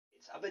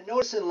I've been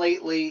noticing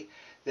lately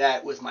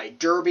that with my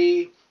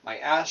Derby, my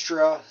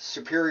Astra,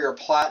 Superior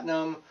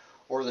Platinum,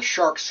 or the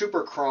Shark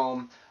Super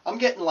Chrome, I'm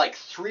getting like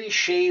 3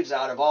 shaves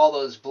out of all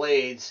those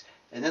blades,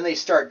 and then they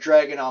start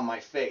dragging on my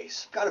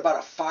face. I've got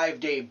about a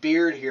 5-day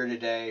beard here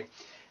today,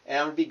 and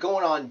I'm going to be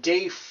going on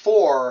day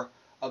 4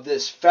 of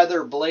this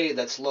feather blade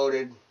that's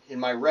loaded in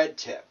my red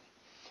tip.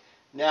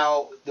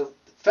 Now, the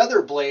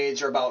feather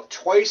blades are about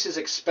twice as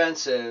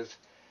expensive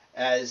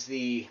as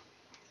the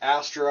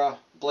Astra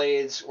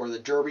blades or the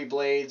Derby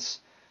blades,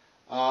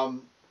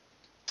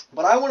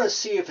 but I want to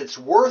see if it's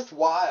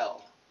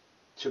worthwhile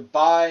to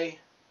buy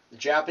the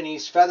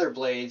Japanese feather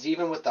blades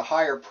even with the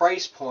higher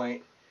price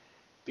point,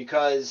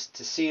 because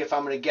to see if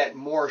I'm going to get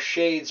more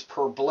shades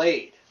per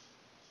blade.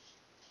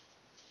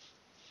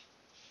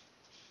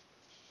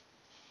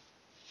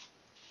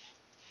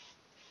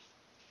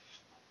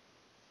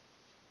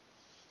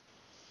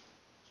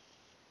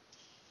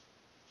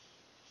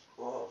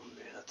 Oh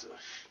man, that's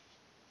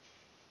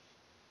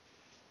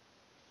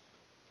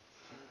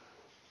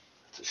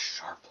a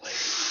sharp blade.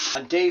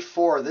 On day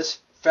 4, this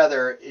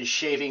feather is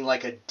shaving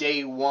like a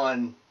day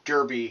 1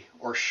 Derby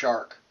or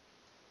Shark.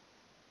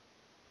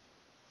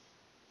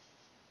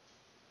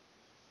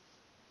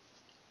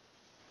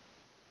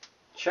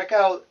 Check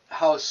out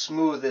how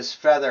smooth this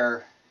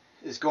feather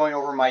is going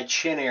over my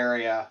chin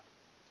area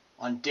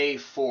on day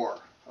 4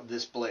 of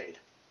this blade.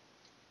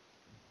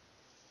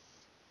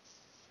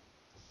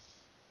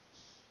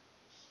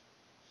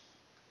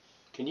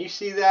 Can you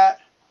see that?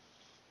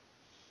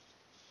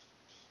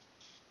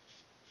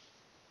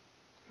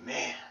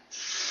 Man,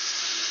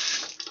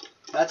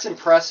 that's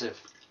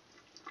impressive.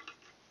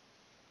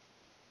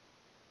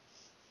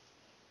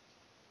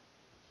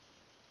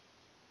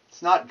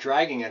 It's not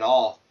dragging at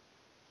all.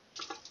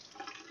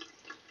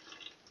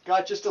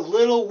 Got just a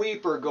little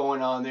weeper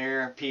going on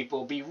there,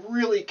 people. Be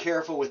really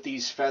careful with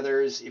these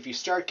feathers. If you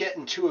start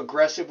getting too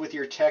aggressive with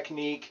your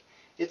technique,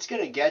 it's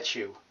going to get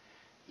you.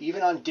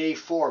 Even on day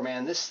 4,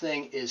 man, this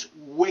thing is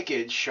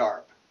wicked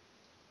sharp.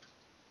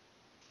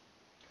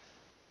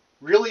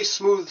 Really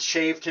smooth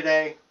shave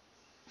today.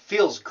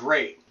 Feels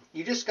great.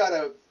 You just got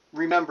to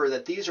remember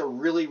that these are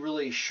really,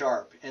 really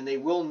sharp, and they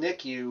will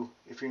nick you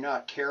if you're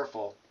not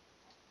careful.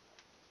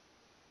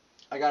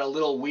 I got a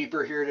little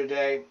weeper here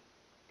today,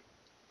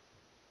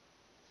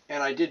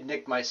 and I did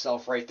nick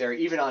myself right there,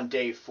 even on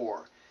day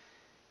 4.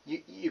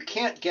 You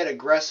can't get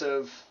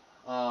aggressive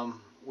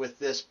with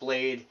this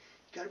blade.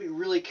 You got to be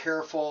really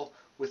careful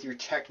with your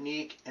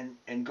technique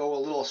and go a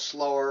little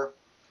slower.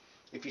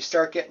 If you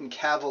start getting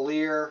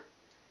cavalier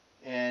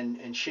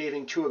and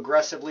shaving too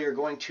aggressively or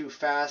going too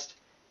fast,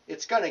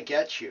 it's going to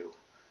get you.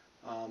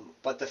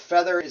 But the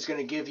feather is going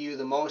to give you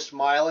the most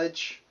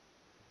mileage,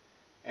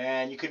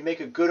 and you could make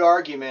a good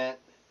argument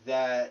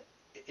that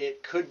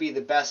it could be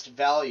the best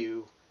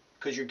value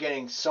because you're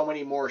getting so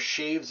many more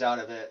shaves out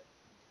of it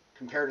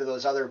compared to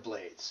those other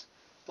blades.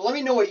 But let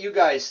me know what you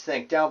guys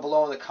think down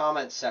below in the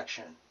comments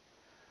section.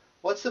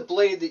 What's the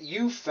blade that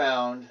you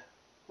found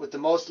with the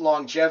most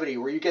longevity,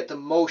 where you get the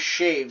most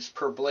shaves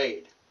per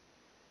blade?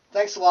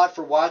 Thanks a lot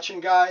for watching,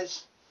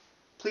 guys.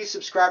 Please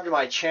subscribe to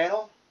my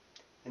channel,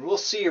 and we'll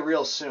see you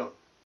real soon.